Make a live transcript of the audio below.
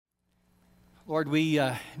Lord, we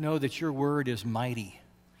know that your word is mighty.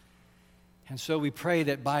 And so we pray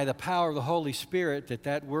that by the power of the Holy Spirit,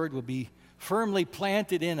 that word will be firmly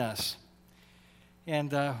planted in us.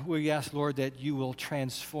 And we ask, Lord, that you will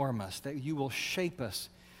transform us, that you will shape us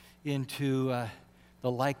into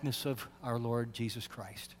the likeness of our Lord Jesus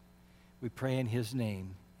Christ. We pray in his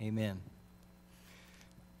name. Amen.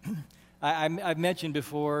 I've mentioned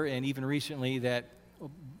before and even recently that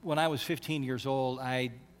when I was 15 years old,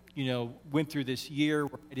 I went through this year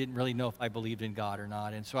where I didn't really know if I believed in God or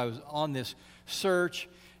not. And so I was on this search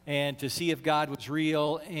and to see if God was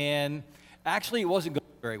real. And actually, it wasn't going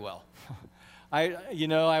very well.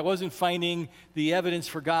 I wasn't finding the evidence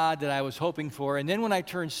for God that I was hoping for. And then when I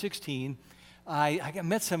turned 16, I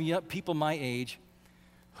met some young people my age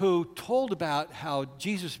who told about how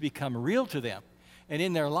Jesus had become real to them and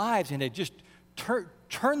in their lives, and had just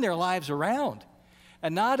turned their lives around.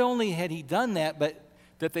 And not only had he done that, but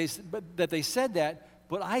that they said that,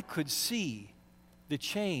 but I could see the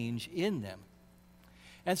change in them.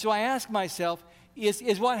 And so I asked myself,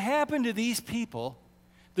 is what happened to these people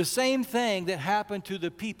the same thing that happened to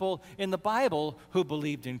the people in the Bible who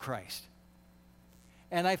believed in Christ?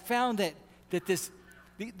 And I found that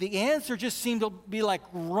the answer just seemed to be like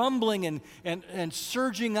rumbling and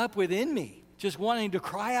surging up within me, just wanting to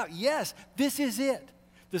cry out, yes, this is it.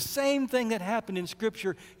 The same thing that happened in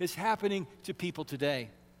Scripture is happening to people today.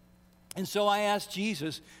 And so I asked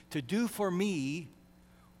Jesus to do for me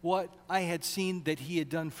what I had seen that he had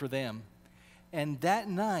done for them. And that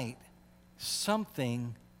night,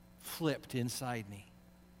 something flipped inside me.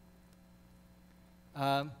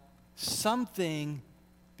 Something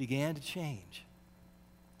began to change.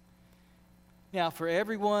 Now, for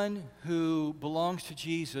everyone who belongs to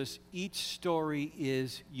Jesus, each story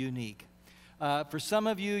is unique. For some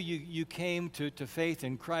of you, you came to faith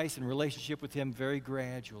in Christ and relationship with him very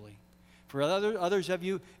gradually. For others of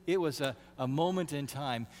you, it was a moment in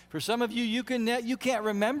time. For some of you, you can't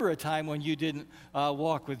remember a time when you didn't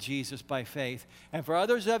walk with Jesus by faith. And for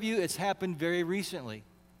others of you, it's happened very recently.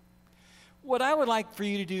 What I would like for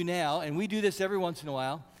you to do now, and we do this every once in a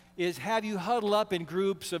while, is have you huddle up in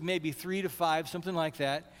groups of maybe 3 to 5, something like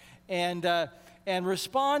that, and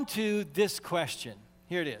respond to this question.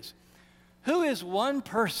 Here it is. Who is one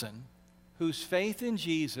person whose faith in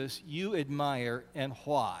Jesus you admire and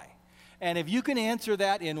why? And if you can answer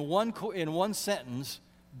that in one sentence,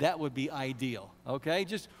 that would be ideal, okay?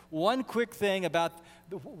 Just one quick thing about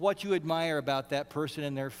what you admire about that person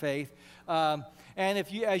and their faith. And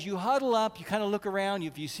as you huddle up, you kind of look around.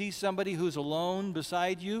 If you see somebody who's alone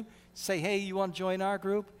beside you, say, hey, you want to join our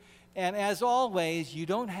group? And as always, you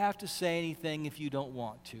don't have to say anything if you don't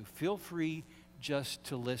want to. Feel free just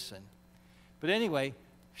to listen. But anyway,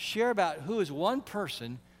 share about who is one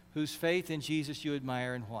person whose faith in Jesus you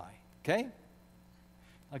admire and why. Okay?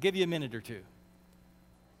 I'll give you a minute or two.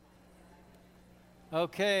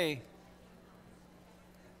 Okay.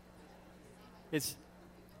 It's,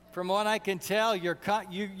 from what I can tell, you're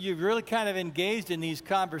really kind of engaged in these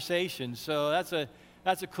conversations, so that's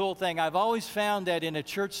a cool thing. I've always found that in a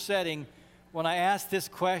church setting, when I ask this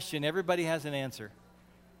question, everybody has an answer.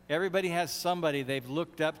 Everybody has somebody they've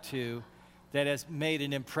looked up to that has made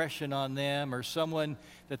an impression on them, or someone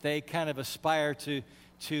that they kind of aspire to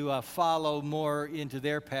follow more into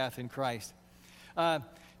their path in Christ.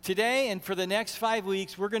 Today and for the next 5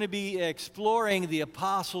 weeks, we're going to be exploring the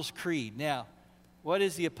Apostles' Creed. Now, what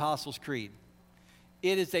is the Apostles' Creed?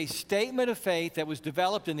 It is a statement of faith that was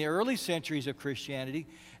developed in the early centuries of Christianity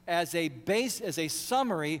as a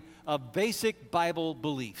summary of basic Bible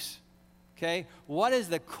beliefs. Okay? What is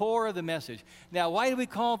the core of the message? Now, why do we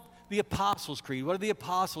call it the Apostles' Creed? What do the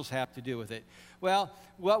apostles have to do with it? Well,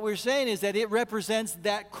 what we're saying is that it represents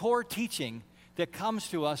that core teaching that comes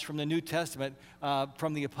to us from the New Testament,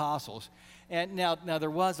 from the apostles. And now there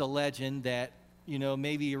was a legend that,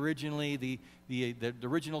 maybe originally the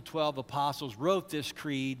original 12 apostles wrote this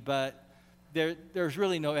creed, but there's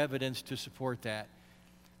really no evidence to support that.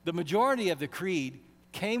 The majority of the creed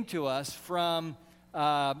came to us from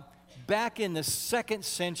back in the 2nd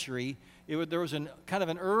century. There was kind of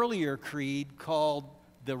an earlier creed called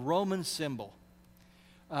the Roman symbol.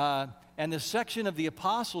 And the section of the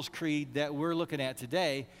Apostles' Creed that we're looking at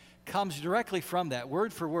today comes directly from that,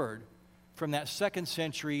 word for word, from that 2nd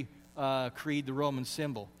century creed, the Roman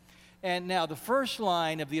symbol. And now the first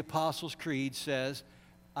line of the Apostles' Creed says,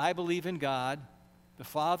 I believe in God, the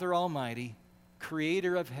Father Almighty,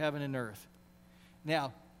 creator of heaven and earth.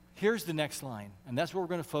 Now, here's the next line, and that's what we're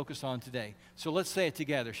going to focus on today. So let's say it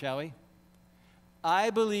together, shall we?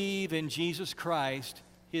 I believe in Jesus Christ,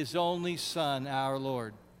 his only Son, our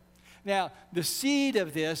Lord. Now, the seed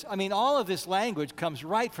of this, I mean, all of this language comes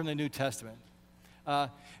right from the New Testament.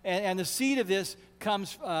 And the seed of this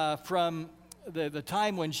comes from the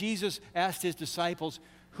time when Jesus asked his disciples,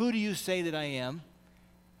 "Who do you say that I am?"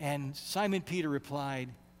 And Simon Peter replied,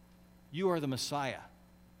 "You are the Messiah,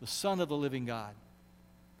 the Son of the living God."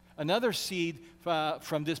 Another seed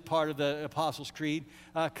from this part of the Apostles' Creed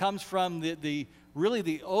comes from the really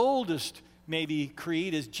the oldest maybe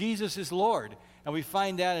creed is Jesus is Lord. And we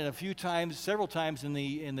find that in several times in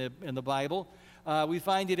the Bible. We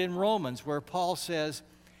find it in Romans where Paul says,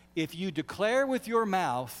 "If you declare with your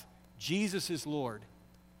mouth Jesus is Lord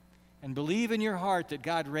and believe in your heart that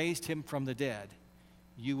God raised him from the dead,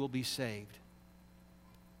 you will be saved."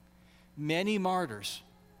 Many martyrs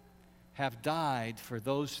have died for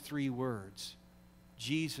those three words,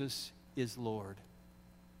 Jesus is Lord.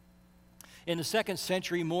 In the 2nd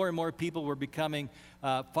century, more and more people were becoming,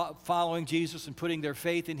 following Jesus and putting their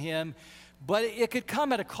faith in him. But it could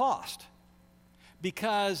come at a cost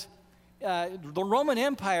because the Roman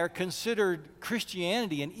Empire considered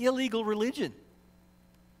Christianity an illegal religion.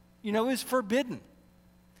 You know, it was forbidden.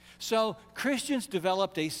 So Christians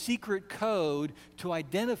developed a secret code to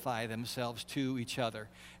identify themselves to each other.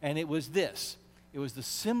 And it was this. It was the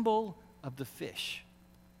symbol of the fish.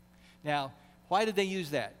 Now, why did they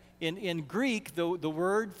use that? In Greek, the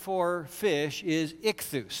word for fish is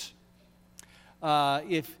ichthus.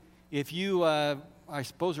 If you, I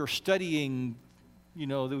suppose, are studying, you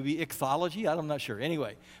know, there would be ichthyology. I'm not sure.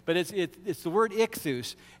 Anyway, but it's the word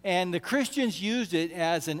ichthus. And the Christians used it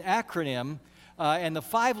as an acronym. And the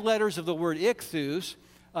 5 letters of the word ichthus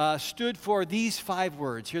stood for these 5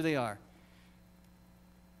 words. Here they are.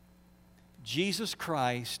 Jesus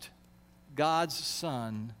Christ, God's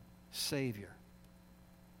Son, Savior.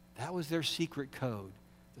 That was their secret code,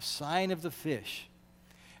 the sign of the fish.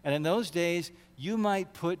 And in those days, you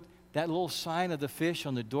might put that little sign of the fish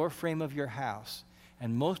on the doorframe of your house,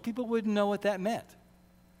 and most people wouldn't know what that meant.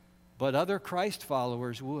 But other Christ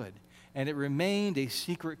followers would, and it remained a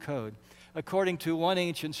secret code. According to one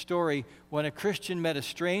ancient story, when a Christian met a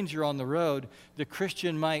stranger on the road, the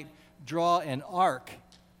Christian might draw an arc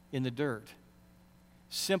in the dirt.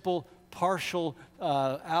 Simple, partial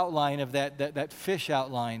outline of that fish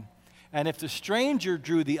outline. And if the stranger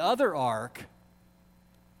drew the other arc,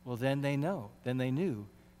 well, then they knew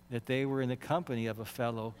that they were in the company of a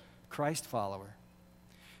fellow Christ follower.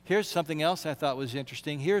 Here's something else I thought was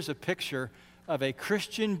interesting. Here's a picture of a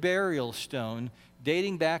Christian burial stone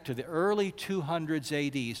dating back to the early 200s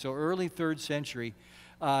AD, so early 3rd century,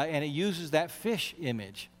 and it uses that fish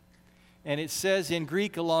image. And it says in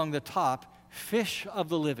Greek along the top, "Fish of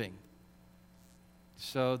the living."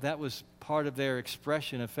 So that was part of their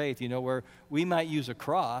expression of faith, you know, where we might use a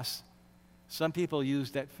cross, some people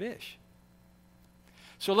use that fish.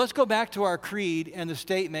 So let's go back to our creed and the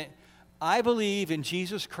statement, "I believe in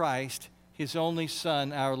Jesus Christ, his only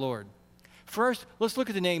Son, our Lord." First, let's look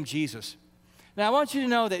at the name Jesus. Now, I want you to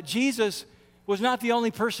know that Jesus was not the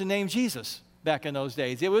only person named Jesus back in those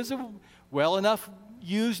days. It was a well enough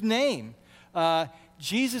used name.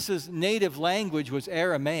 Jesus' native language was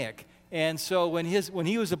Aramaic. And so when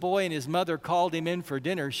he was a boy and his mother called him in for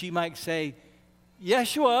dinner, she might say,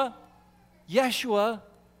 "Yeshua, Yeshua."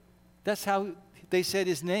 That's how they said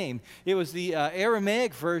his name. It was the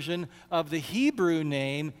Aramaic version of the Hebrew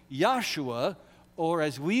name Yahshua, or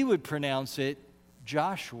as we would pronounce it,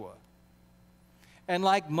 Joshua. And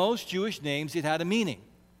like most Jewish names, it had a meaning.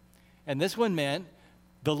 And this one meant,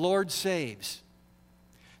 "The Lord saves."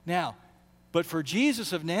 Now, but for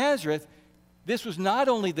Jesus of Nazareth, this was not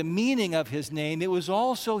only the meaning of his name, it was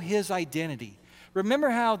also his identity.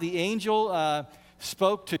 Remember how the angel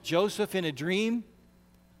spoke to Joseph in a dream?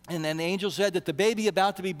 And then the angel said that the baby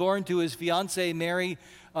about to be born to his fiancée Mary,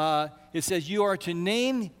 it says, you are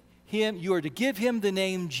to give him the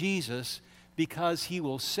name Jesus because he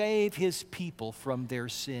will save his people from their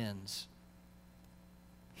sins.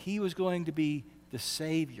 He was going to be the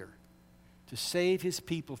Savior, to save his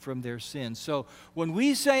people from their sins. So when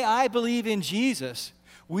we say, "I believe in Jesus,"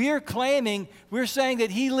 we're saying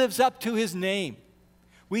that he lives up to his name.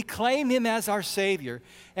 We claim him as our Savior,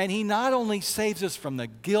 and he not only saves us from the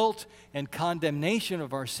guilt and condemnation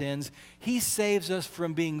of our sins, he saves us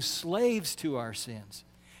from being slaves to our sins.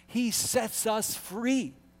 He sets us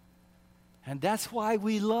free. And that's why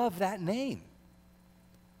we love that name.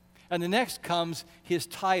 And the next comes his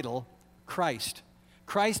title, Christ.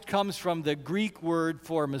 Christ comes from the Greek word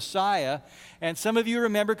for Messiah. And some of you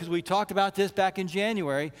remember, because we talked about this back in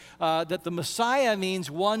January, that the Messiah means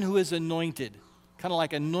one who is anointed, kind of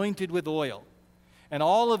like anointed with oil. And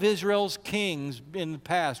all of Israel's kings in the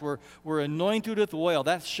past were anointed with oil.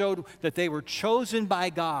 That showed that they were chosen by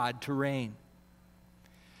God to reign.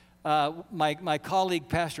 My colleague,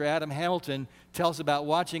 Pastor Adam Hamilton, tells about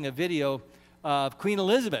watching a video of Queen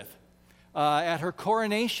Elizabeth at her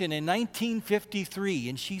coronation in 1953,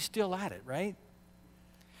 and she's still at it, right?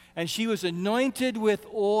 And she was anointed with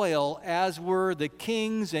oil, as were the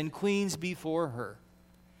kings and queens before her.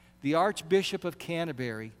 The Archbishop of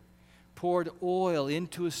Canterbury poured oil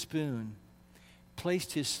into a spoon,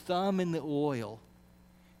 placed his thumb in the oil,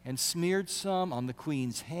 and smeared some on the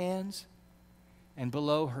queen's hands and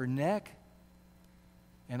below her neck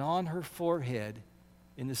and on her forehead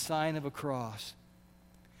in the sign of a cross.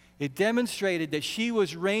 It demonstrated that she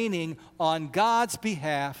was reigning on God's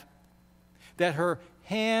behalf, that her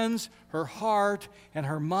hands, her heart, and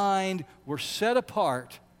her mind were set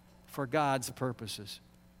apart for God's purposes.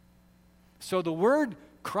 So the word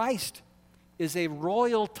Christ is a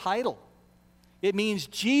royal title. It means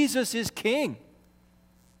Jesus is king.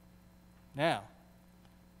 Now,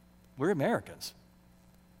 we're Americans.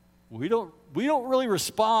 We don't really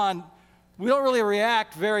respond, we don't really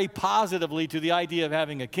react very positively to the idea of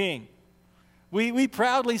having a king. We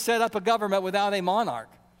proudly set up a government without a monarch.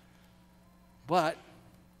 But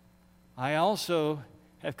I also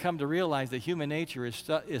have come to realize that human nature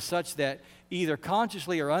is such that either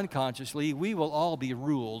consciously or unconsciously, we will all be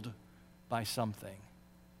ruled by something.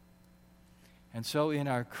 And so in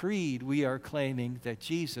our creed, we are claiming that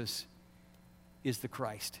Jesus is the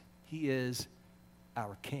Christ. He is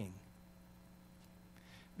our King.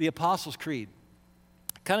 The Apostles' Creed,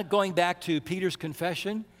 kind of going back to Peter's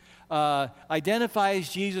confession,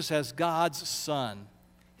 identifies Jesus as God's Son,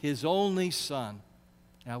 His only Son.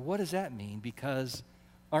 Now, what does that mean? Because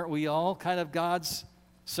aren't we all kind of God's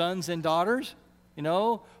sons and daughters? You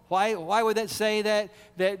know, why would that say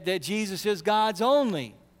that Jesus is God's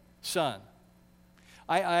only Son?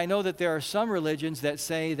 I know that there are some religions that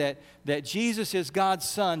say that Jesus is God's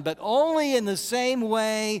Son, but only in the same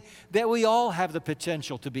way that we all have the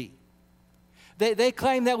potential to be. They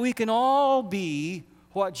claim that we can all be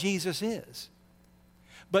what Jesus is.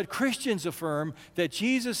 But Christians affirm that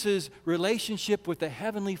Jesus' relationship with the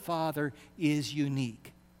Heavenly Father is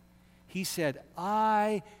unique. He said,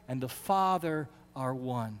 "I and the Father are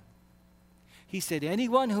one." He said,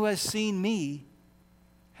 "Anyone who has seen me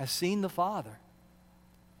has seen the Father."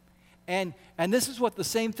 And this is what the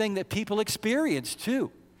same thing that people experience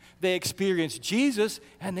too. They experienced Jesus,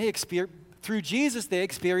 and through Jesus they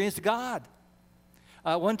experienced God.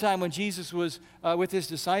 One time when Jesus was with his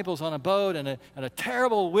disciples on a boat, and a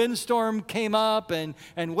terrible windstorm came up, and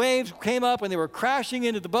waves came up, and they were crashing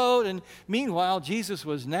into the boat. And meanwhile, Jesus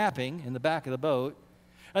was napping in the back of the boat.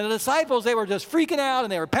 And the disciples, they were just freaking out,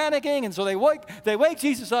 and they were panicking. And so they wake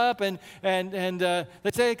Jesus up, and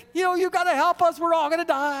they say, "You got to help us. We're all going to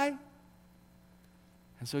die."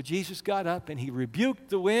 And so Jesus got up, and he rebuked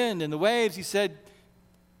the wind and the waves. He said,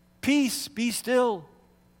 "Peace, be still."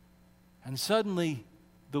 And suddenly,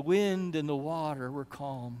 the wind and the water were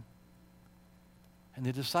calm. And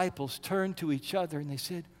the disciples turned to each other, and they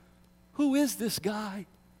said, "Who is this guy?"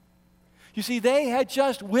 You see, they had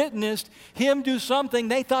just witnessed him do something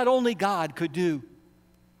they thought only God could do.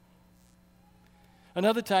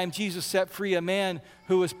 Another time, Jesus set free a man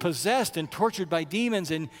who was possessed and tortured by demons,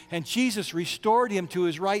 and Jesus restored him to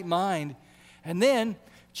his right mind. And then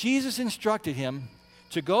Jesus instructed him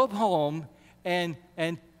to go home and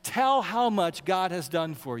tell how much God has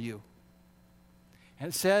done for you. And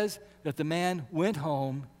it says that the man went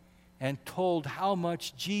home and told how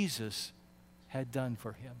much Jesus had done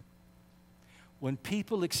for him. When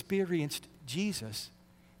people experienced Jesus,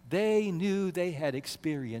 they knew they had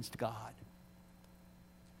experienced God.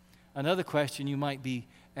 Another question you might be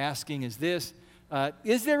asking is this: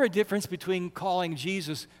 is there a difference between calling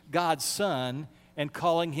Jesus God's Son and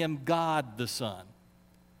calling him God the Son?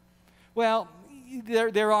 Well,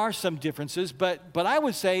 there are some differences, but I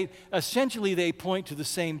would say essentially they point to the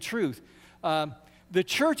same truth. The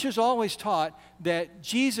church has always taught that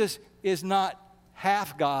Jesus is not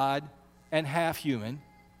half God and half human.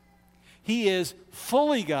 He is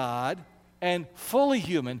fully God and fully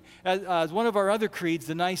human. As one of our other creeds,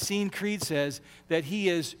 the Nicene Creed, says that he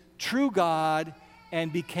is true God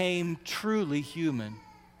and became truly human.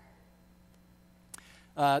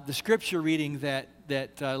 The scripture reading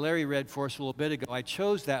that Larry read for us a little bit ago, I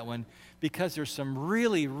chose that one because there's some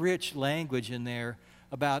really rich language in there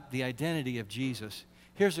about the identity of Jesus.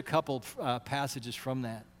 Here's a couple passages from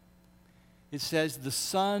that. It says, "The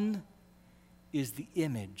Son is the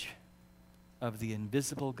image of the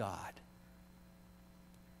invisible God."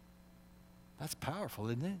 That's powerful,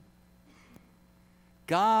 isn't it?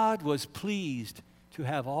 God was pleased to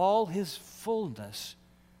have all his fullness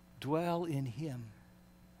dwell in him.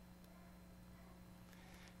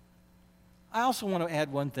 I also want to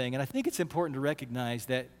add one thing, and I think it's important to recognize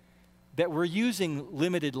that we're using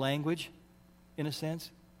limited language, in a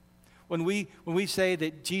sense. When we say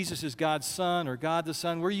that Jesus is God's Son or God the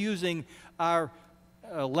Son, we're using our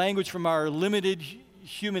language from our limited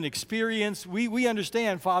human experience. We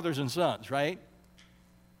understand fathers and sons, right?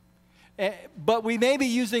 But we may be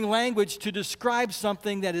using language to describe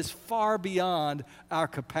something that is far beyond our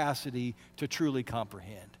capacity to truly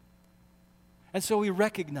comprehend. And so we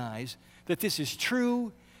recognize that this is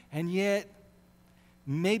true, and yet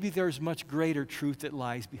maybe there's much greater truth that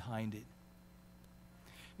lies behind it.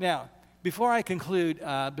 Now, before I conclude,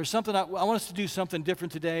 there's something I want us to do something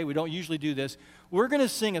different today. We don't usually do this. We're going to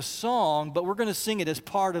sing a song, but we're going to sing it as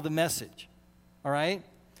part of the message. All right?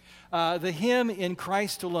 The hymn "In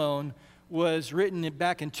Christ Alone" was written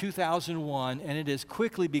back in 2001, and it has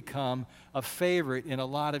quickly become a favorite in a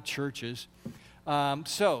lot of churches.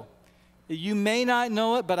 So you may not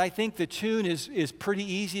know it, but I think the tune is pretty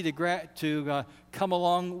easy to come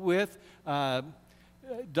along with.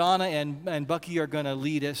 Donna and Bucky are going to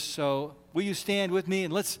lead us. So will you stand with me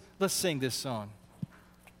and let's sing this song.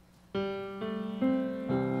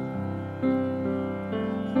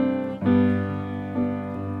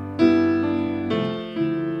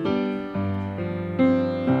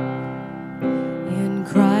 In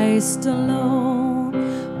Christ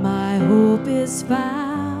alone, my hope is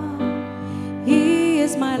found. He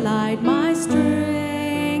is my light, my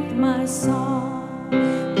strength, my song.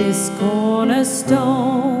 This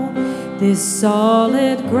cornerstone, this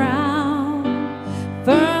solid ground,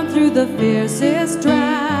 firm through the fiercest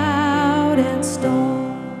drought and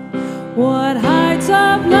storm. What heights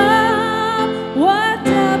of love, what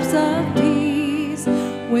depths of peace,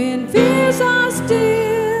 when fears are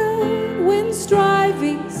still, when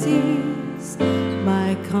striving cease.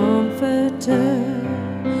 My comforter,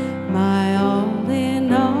 my all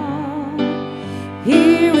in all,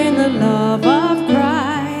 here in the love of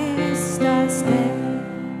Christ I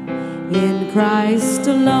stand. In Christ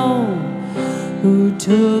alone, who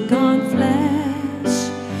took on flesh,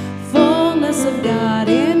 fullness of God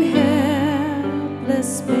in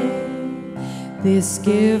helpless babe. This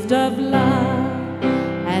gift of love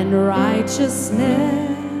and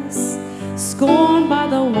righteousness, scorned by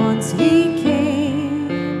the ones he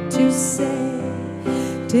came to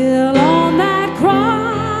save, till on that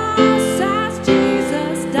cross as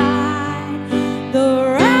Jesus died,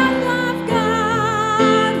 the wrath of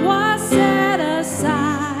God was set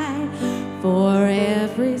aside. For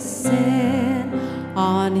every sin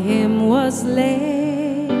on him was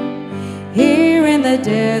laid, here in the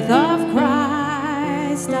death of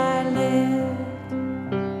Christ I live.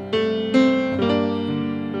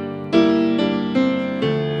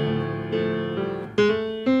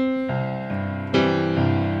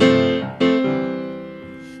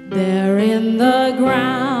 There in the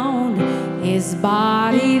ground his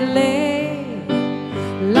body lay,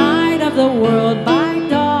 light of the world by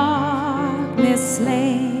darkness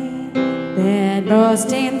slain, then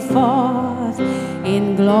bursting forth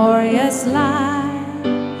in glorious light,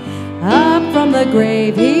 up from the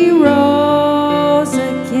grave he rose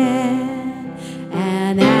again.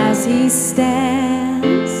 And as he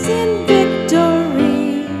stands in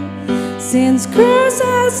victory, sin's curse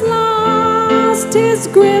has lost his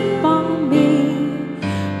grip on me.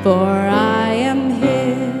 For I am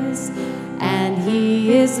his and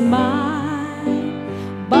he is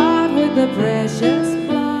mine, bought with the precious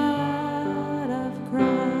blood of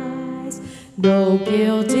Christ. No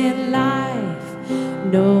guilt in life,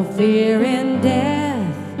 no fear in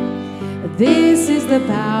death, this is the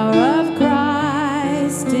power of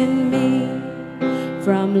Christ in me.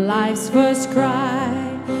 From life's first cry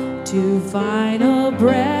to final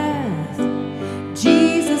breath,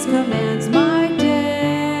 Jesus commands my destiny.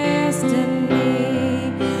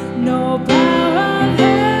 No power of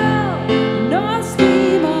hell, no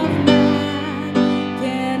scheme of man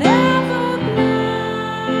can ever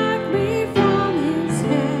pluck me from his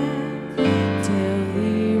hand, till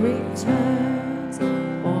he returns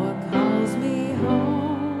or calls me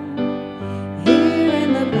home. Here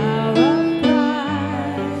in the power of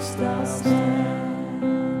Christ I'll stand.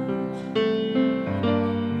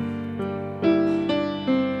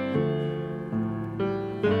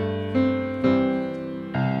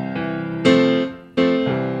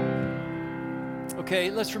 Okay,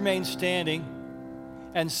 let's remain standing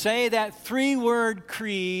and say that three-word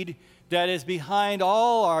creed that is behind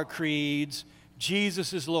all our creeds: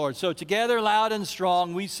 Jesus is Lord. So together, loud and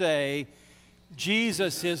strong, we say,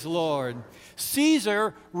 Jesus is Lord.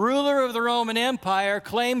 Caesar, ruler of the Roman Empire,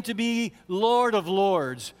 claimed to be Lord of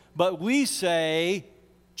Lords, but we say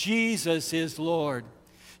Jesus is Lord.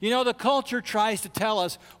 You know, the culture tries to tell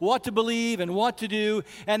us what to believe and what to do,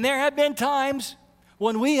 and there have been times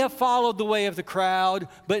when we have followed the way of the crowd,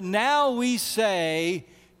 but now we say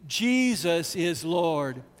Jesus is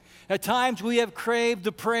Lord. At times we have craved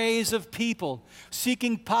the praise of people,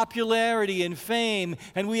 seeking popularity and fame,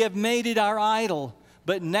 and we have made it our idol.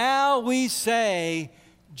 But now we say,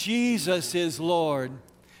 Jesus is Lord.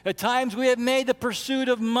 At times we have made the pursuit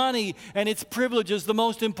of money and its privileges the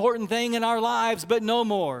most important thing in our lives, but no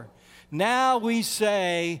more. Now we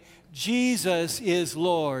say, Jesus is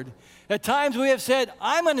Lord. At times we have said,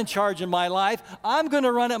 I'm in charge of my life. I'm going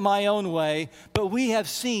to run it my own way. But we have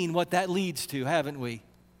seen what that leads to, haven't we?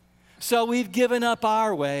 So we've given up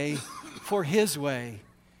our way for His way.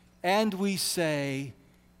 And we say,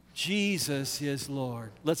 Jesus is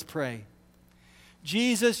Lord. Let's pray.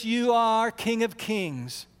 Jesus, you are King of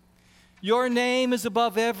Kings. Your name is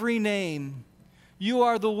above every name. You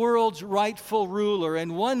are the world's rightful ruler,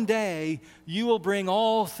 and one day you will bring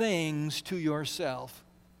all things to yourself.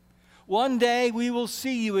 One day we will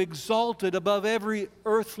see you exalted above every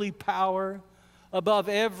earthly power, above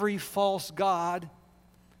every false god.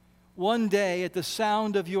 One day, at the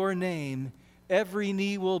sound of your name, every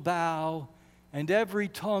knee will bow and every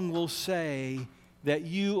tongue will say that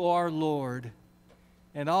you are Lord.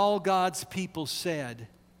 And all God's people said,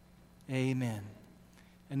 Amen.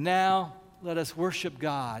 And now, let us worship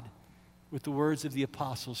God with the words of the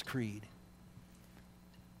Apostles' Creed.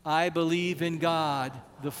 I believe in God,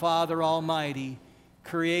 the Father Almighty,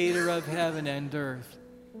 creator of heaven and earth.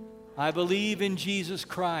 I believe in Jesus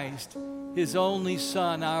Christ, His only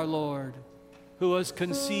Son, our Lord, who was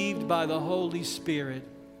conceived by the Holy Spirit,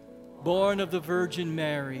 born of the Virgin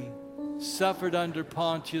Mary, suffered under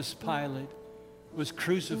Pontius Pilate, was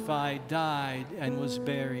crucified, died, and was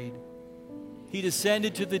buried. He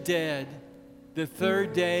descended to the dead. The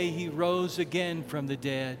third day He rose again from the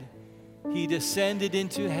dead. He descended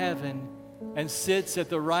into heaven and sits at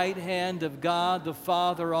the right hand of God the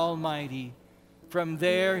Father Almighty. From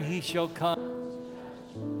there He shall come,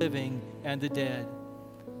 living and the dead.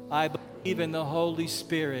 I believe in the Holy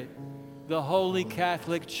Spirit, the Holy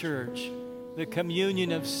Catholic Church, the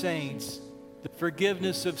communion of saints, the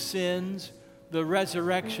forgiveness of sins, the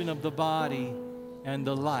resurrection of the body, and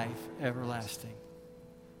the life everlasting.